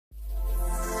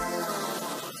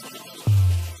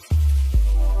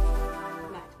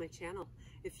channel.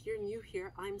 If you're new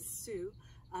here, I'm Sue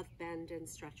of Bend and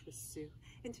Stretch with Sue.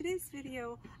 In today's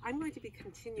video, I'm going to be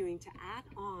continuing to add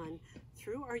on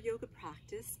through our yoga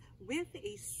practice with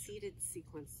a seated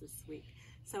sequence this week.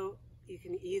 So you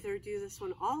can either do this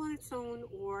one all on its own,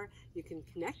 or you can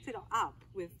connect it up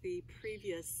with the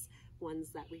previous ones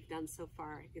that we've done so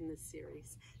far in this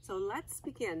series. So let's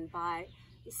begin by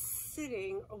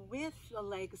sitting with the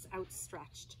legs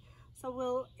outstretched. So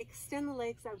we'll extend the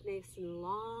legs out nice and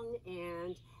long,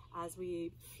 and as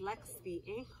we flex the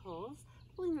ankles,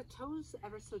 pulling the toes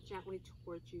ever so gently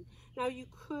towards you. Now you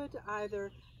could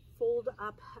either fold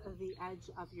up the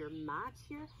edge of your mat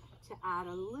here to add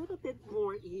a little bit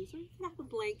more ease, or you can have a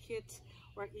blanket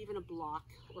or even a block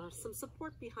or some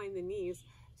support behind the knees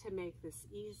to make this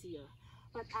easier.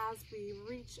 But as we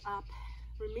reach up,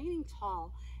 remaining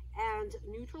tall and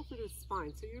neutral through the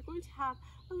spine, so you're going to have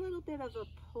a little bit of a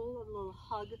pull, a little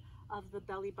hug of the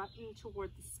belly button toward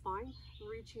the spine,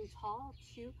 reaching tall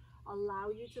to allow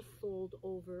you to fold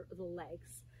over the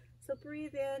legs. So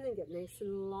breathe in and get nice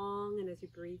and long, and as you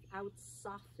breathe out,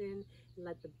 soften and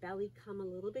let the belly come a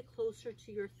little bit closer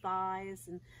to your thighs,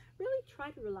 and really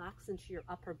try to relax into your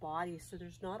upper body so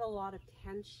there's not a lot of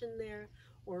tension there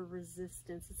or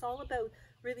resistance. It's all about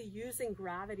really using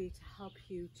gravity to help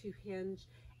you to hinge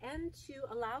and to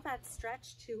allow that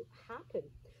stretch to happen.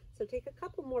 So take a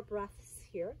couple more breaths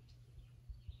here.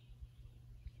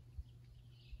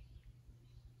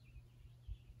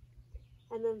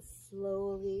 And then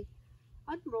slowly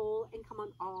unroll and come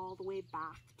on all the way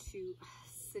back to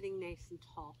sitting nice and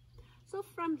tall. So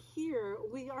from here,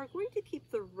 we are going to keep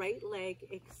the right leg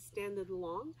extended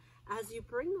long as you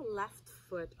bring the left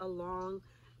foot along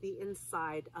the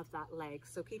inside of that leg.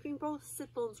 So keeping both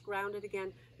sit bones grounded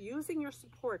again, using your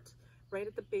support right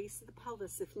at the base of the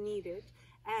pelvis if needed,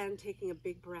 and taking a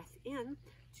big breath in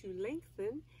to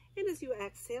lengthen. And as you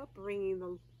exhale, bringing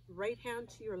the right hand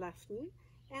to your left knee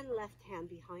and left hand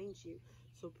behind you.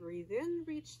 So breathe in,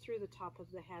 reach through the top of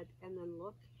the head, and then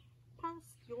look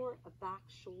past your back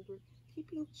shoulder,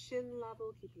 keeping chin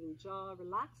level, keeping jaw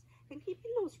relaxed, and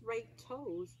keeping those right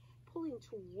toes pulling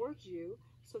towards you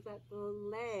so that the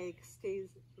leg stays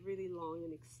really long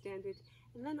and extended,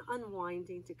 and then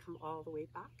unwinding to come all the way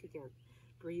back again.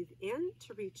 Breathe in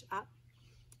to reach up,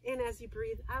 and as you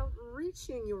breathe out,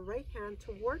 reaching your right hand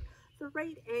toward the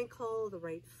right ankle, the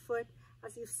right foot,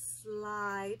 as you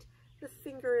slide the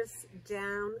fingers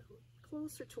down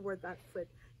closer toward that foot.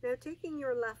 Now taking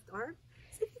your left arm,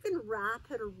 see if you can wrap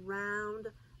it around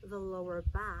the lower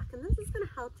back, and this is going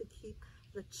to help to keep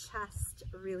the chest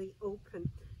really open.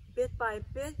 Bit by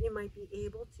bit, you might be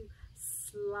able to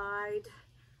slide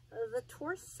the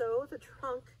torso, the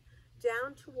trunk,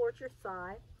 down towards your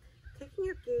thigh, taking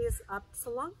your gaze up,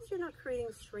 so long as you're not creating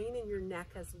strain in your neck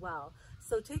as well.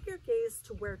 So take your gaze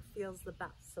to where it feels the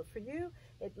best. So for you,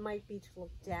 it might be to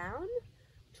look down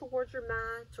towards your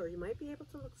mat, or you might be able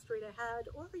to look straight ahead,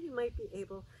 or you might be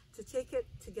able to take it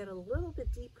to get a little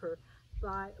bit deeper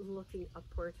by looking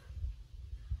upward,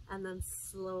 and then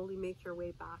slowly make your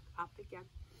way back up again.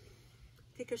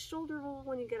 Take a shoulder roll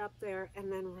when you get up there,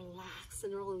 and then relax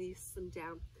and release them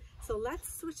down. So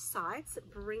let's switch sides,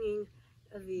 bringing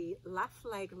the left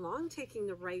leg long, taking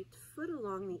the right foot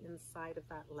along the inside of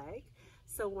that leg.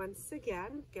 So once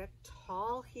again, get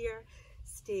tall here,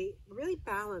 stay really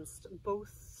balanced both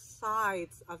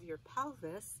sides of your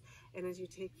pelvis, and as you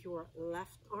take your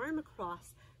left arm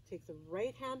across, take the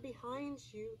right hand behind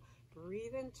you,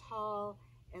 breathe in tall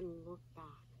and look back.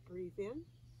 Breathe in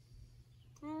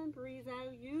and breathe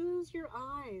out. Use your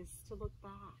eyes to look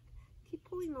back. Keep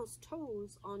pulling those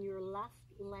toes on your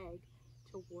left leg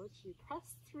towards you.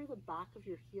 Press through the back of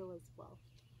your heel as well.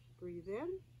 Breathe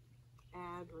in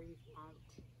and breathe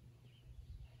out.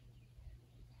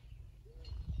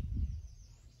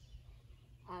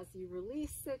 As you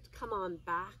release it, come on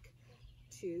back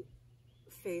to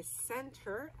face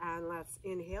center, and let's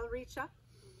inhale, reach up.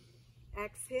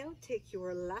 Exhale, take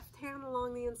your left hand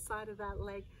along the inside of that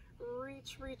leg.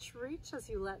 Reach, reach, reach as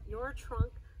you let your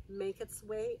trunk make its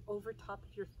way over top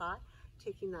of your thigh,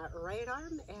 taking that right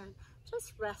arm and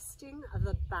just resting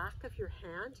the back of your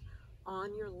hand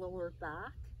on your lower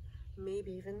back.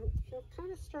 Maybe even it'll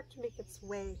kind of start to make its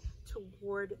way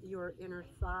toward your inner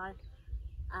thigh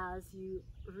as you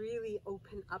really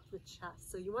open up the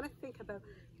chest. So you want to think about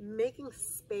making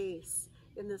space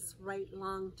in this right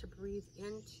lung to breathe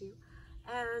into.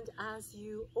 And as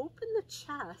you open the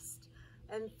chest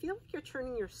and feel like you're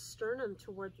turning your sternum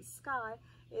toward the sky,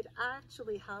 it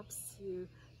actually helps you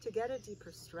to get a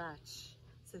deeper stretch.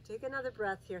 So take another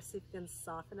breath here, see if you can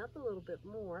soften up a little bit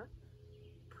more.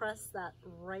 Press that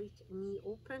right knee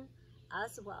open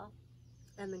as well.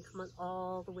 and then come on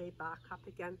all the way back up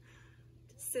again.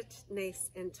 Sit nice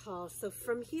and tall. So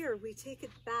from here, we take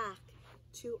it back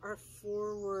to our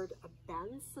forward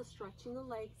bend. So stretching the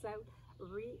legs out,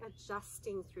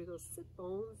 readjusting through those sit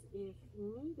bones if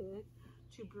needed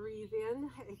to breathe in,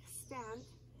 extend,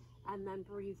 and then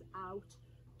breathe out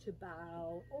to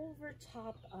bow over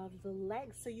top of the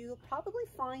legs. So you'll probably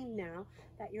find now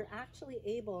that you're actually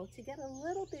able to get a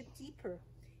little bit deeper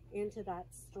into that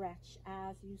stretch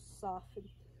as you soften.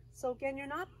 So again, you're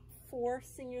not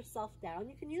forcing yourself down.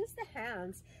 You can use the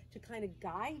hands to kind of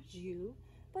guide you,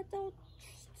 but don't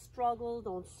struggle,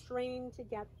 don't strain to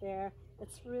get there.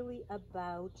 It's really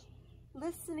about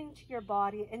listening to your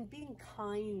body and being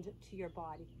kind to your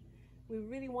body. We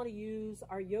really want to use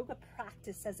our yoga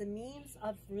practice as a means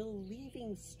of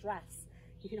relieving stress.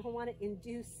 You don't want to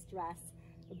induce stress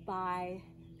by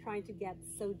trying to get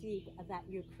so deep that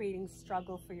you're creating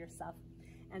struggle for yourself.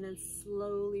 And then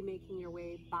slowly making your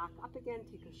way back up again.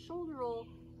 Take a shoulder roll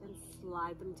and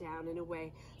slide them down and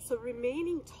away. So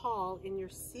remaining tall in your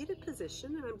seated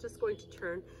position, and I'm just going to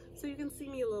turn so you can see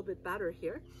me a little bit better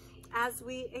here. As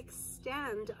we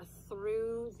extend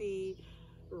through the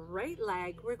right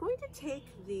leg, we're going to take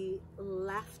the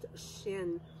left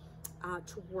shin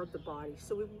toward the body.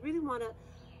 So we really want to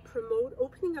promote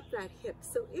opening up that hip.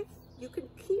 So if you can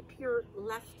keep your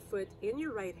left foot in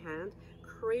your right hand,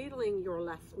 cradling your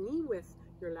left knee with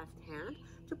your left hand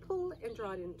to pull and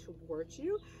draw it in towards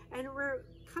you. And we're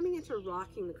coming into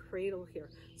rocking the cradle here.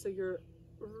 So you're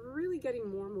really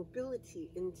getting more mobility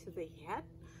into the hip.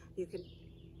 You can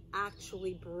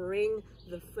actually bring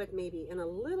the foot maybe in a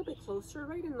little bit closer,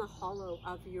 right in the hollow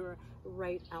of your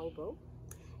right elbow.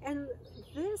 And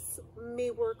this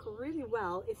may work really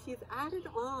well if you've added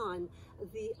on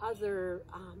the other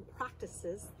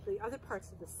practices, the other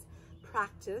parts of this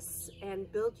practice,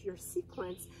 and build your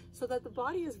sequence so that the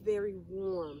body is very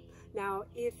warm. Now,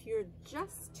 if you're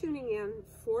just tuning in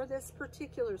for this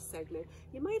particular segment,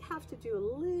 you might have to do a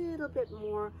little bit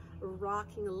more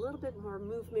rocking, a little bit more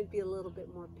movement, be a little bit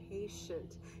more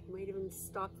patient. You might even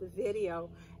stop the video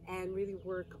and really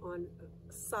work on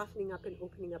softening up and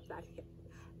opening up that hip.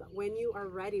 But when you are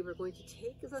ready, we're going to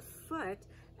take the foot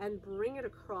and bring it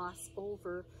across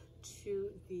over to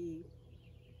the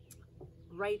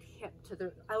right hip, to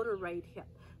the outer right hip,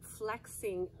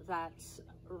 flexing that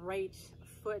right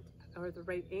foot or the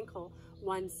right ankle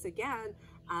once again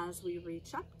as we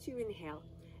reach up to inhale,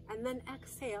 and then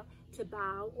exhale to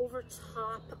bow over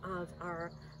top of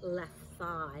our left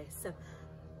thigh. So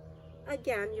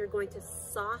again, you're going to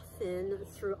soften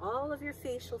through all of your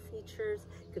facial features.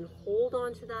 You can hold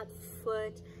on to that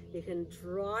foot. You can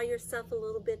draw yourself a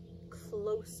little bit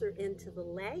closer into the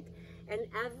leg. And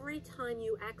every time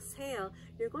you exhale,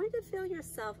 you're going to feel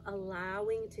yourself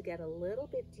allowing to get a little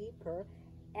bit deeper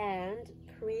and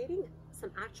creating some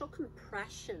actual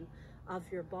compression of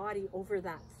your body over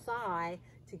that thigh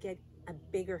to get a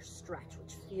bigger stretch,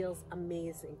 which feels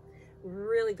amazing.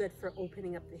 Really good for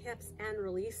opening up the hips and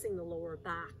releasing the lower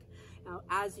back. Now,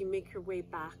 as you make your way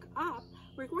back up,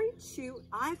 we're going to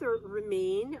either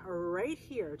remain right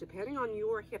here, depending on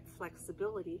your hip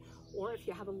flexibility, or if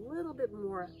you have a little bit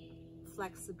more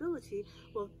flexibility,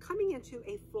 well, coming into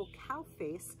a full cow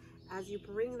face as you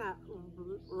bring that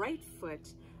right foot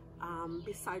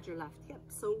beside your left hip.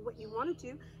 So what you want to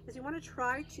do is you want to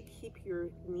try to keep your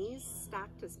knees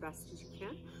stacked as best as you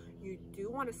can. You do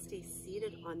want to stay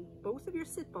seated on both of your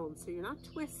sit bones, so you're not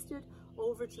twisted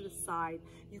over to the side.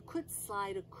 You could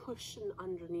slide a cushion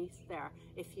underneath there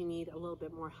if you need a little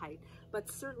bit more height, but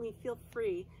certainly feel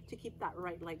free to keep that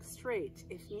right leg straight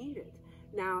if needed.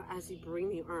 Now, as you bring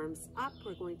the arms up,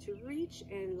 we're going to reach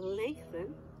and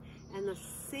lengthen, and the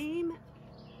same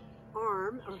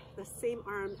arm, or the same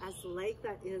arm as the leg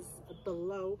that is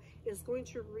below, is going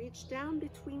to reach down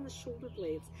between the shoulder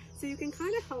blades. So you can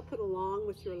kind of help it along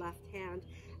with your left hand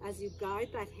as you guide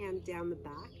that hand down the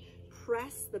back.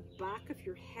 Press the back of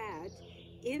your head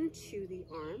into the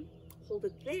arm, hold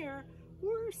it there,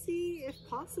 or see if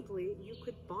possibly you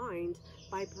could bind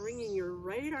by bringing your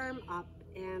right arm up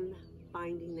and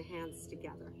binding the hands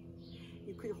together.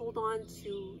 You could hold on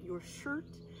to your shirt.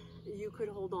 You could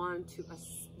hold on to a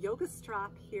yoga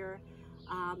strap here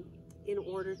in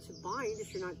order to bind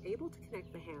if you're not able to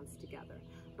connect the hands together.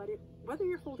 But whether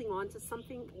you're holding on to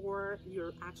something or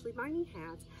you're actually binding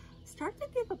hands, start to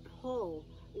give a pull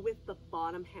with the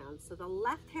bottom hand. So the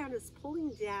left hand is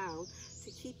pulling down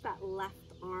to keep that left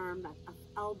arm, that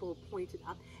elbow pointed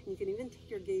up. And you can even take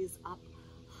your gaze up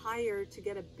higher to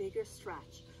get a bigger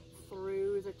stretch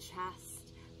through the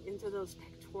chest, into those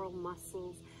pectoral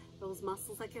muscles, those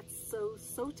muscles that get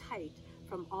so tight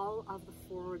from all of the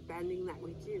forward bending that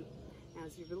we do.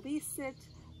 As you release it,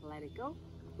 let it go,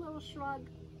 little shrug,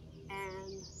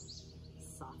 and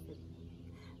soften.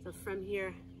 So from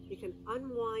here, you can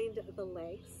unwind the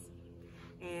legs,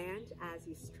 and as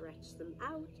you stretch them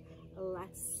out,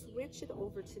 let's switch it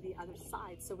over to the other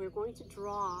side. So we're going to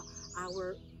draw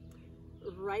our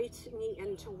right knee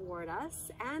in toward us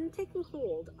and taking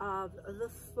hold of the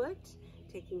foot,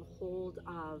 taking hold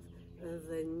of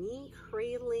the knee,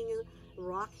 cradling,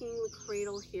 rocking the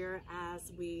cradle here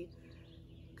as we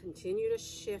continue to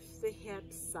shift the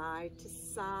hips side to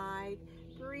side,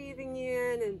 breathing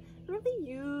in and really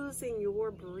using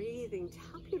your breathing to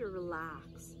help you to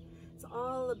relax. It's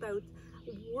all about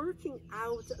working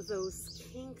out those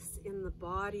kinks in the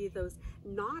body, those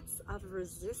knots of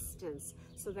resistance,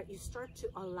 so that you start to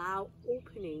allow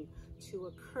opening to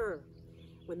occur.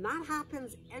 When that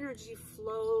happens, energy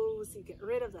flows, you get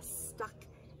rid of the stuck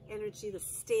energy, the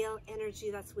stale energy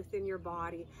that's within your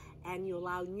body, and you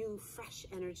allow new, fresh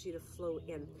energy to flow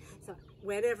in. So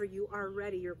whenever you are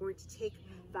ready, you're going to take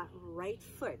that right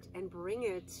foot and bring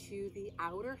it to the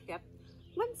outer hip.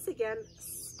 Once again,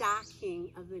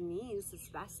 stacking of the knees as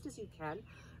best as you can,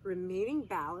 remaining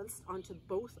balanced onto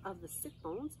both of the sit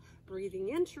bones, breathing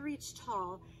in to reach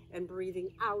tall and breathing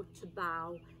out to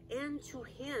bow and to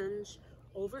hinge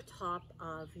over top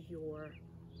of your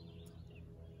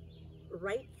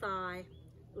right thigh,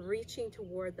 reaching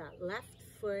toward that left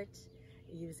foot,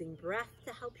 using breath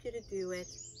to help you to do it.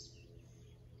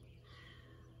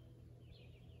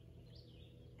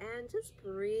 And just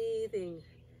breathing.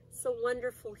 So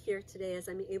wonderful here today as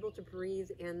I'm able to breathe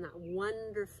in that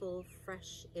wonderful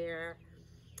fresh air,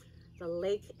 the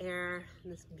lake air,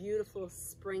 this beautiful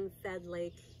spring-fed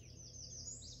lake.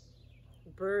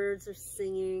 Birds are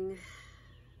singing.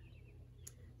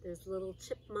 There's little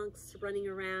chipmunks running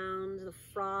around. The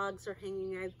frogs are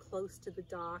hanging out close to the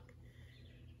dock.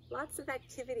 Lots of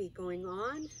activity going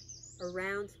on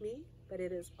around me, but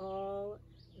it is all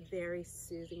very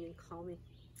soothing and calming.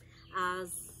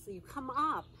 As you come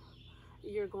up,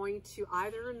 you're going to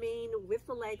either remain with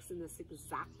the legs in this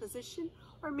exact position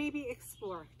or maybe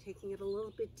explore, taking it a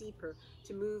little bit deeper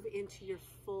to move into your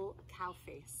full cow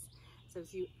face. So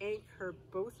as you anchor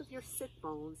both of your sit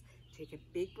bones, take a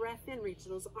big breath in, reach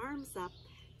those arms up,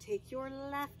 take your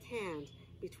left hand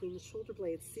between the shoulder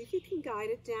blades. See if you can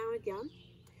guide it down again,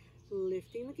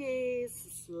 lifting the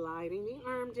gaze, sliding the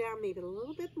arm down, maybe a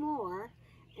little bit more,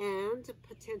 and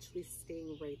potentially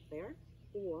staying right there.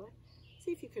 Or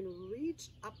see if you can reach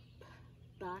up,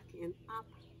 back, and up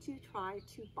to try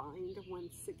to bind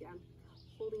once again,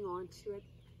 holding on to it.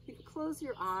 You can close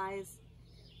your eyes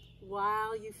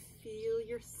while you feel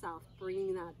yourself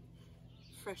bringing that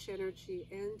fresh energy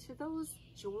into those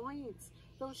joints,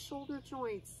 those shoulder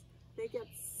joints. They get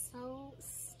so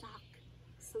stuck,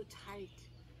 so tight.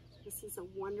 This is a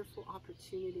wonderful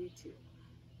opportunity to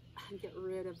get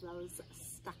rid of those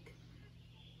stuck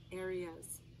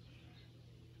areas.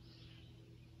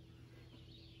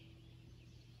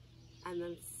 And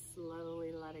then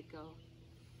slowly let it go.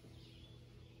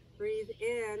 Breathe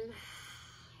in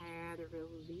and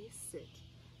release it.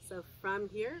 So from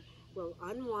here, we'll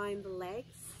unwind the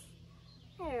legs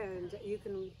and you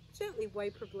can gently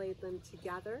wiper blade them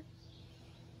together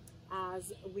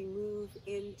as we move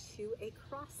into a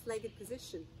cross-legged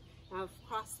position. Now, if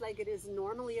cross-legged is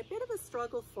normally a bit of a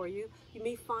struggle for you, you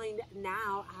may find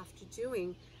now after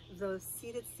doing the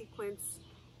seated sequence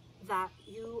that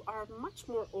you are much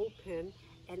more open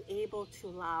and able to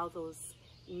allow those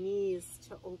knees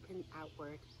to open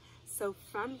outward. So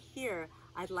from here,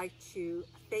 I'd like to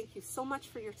thank you so much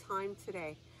for your time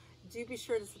today. Do be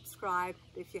sure to subscribe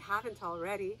if you haven't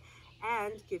already,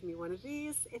 and give me one of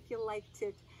these if you liked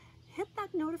it. Hit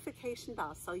that notification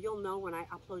bell so you'll know when I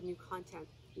upload new content.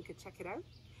 You can check it out,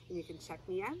 and you can check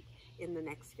me out in the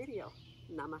next video.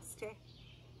 Namaste.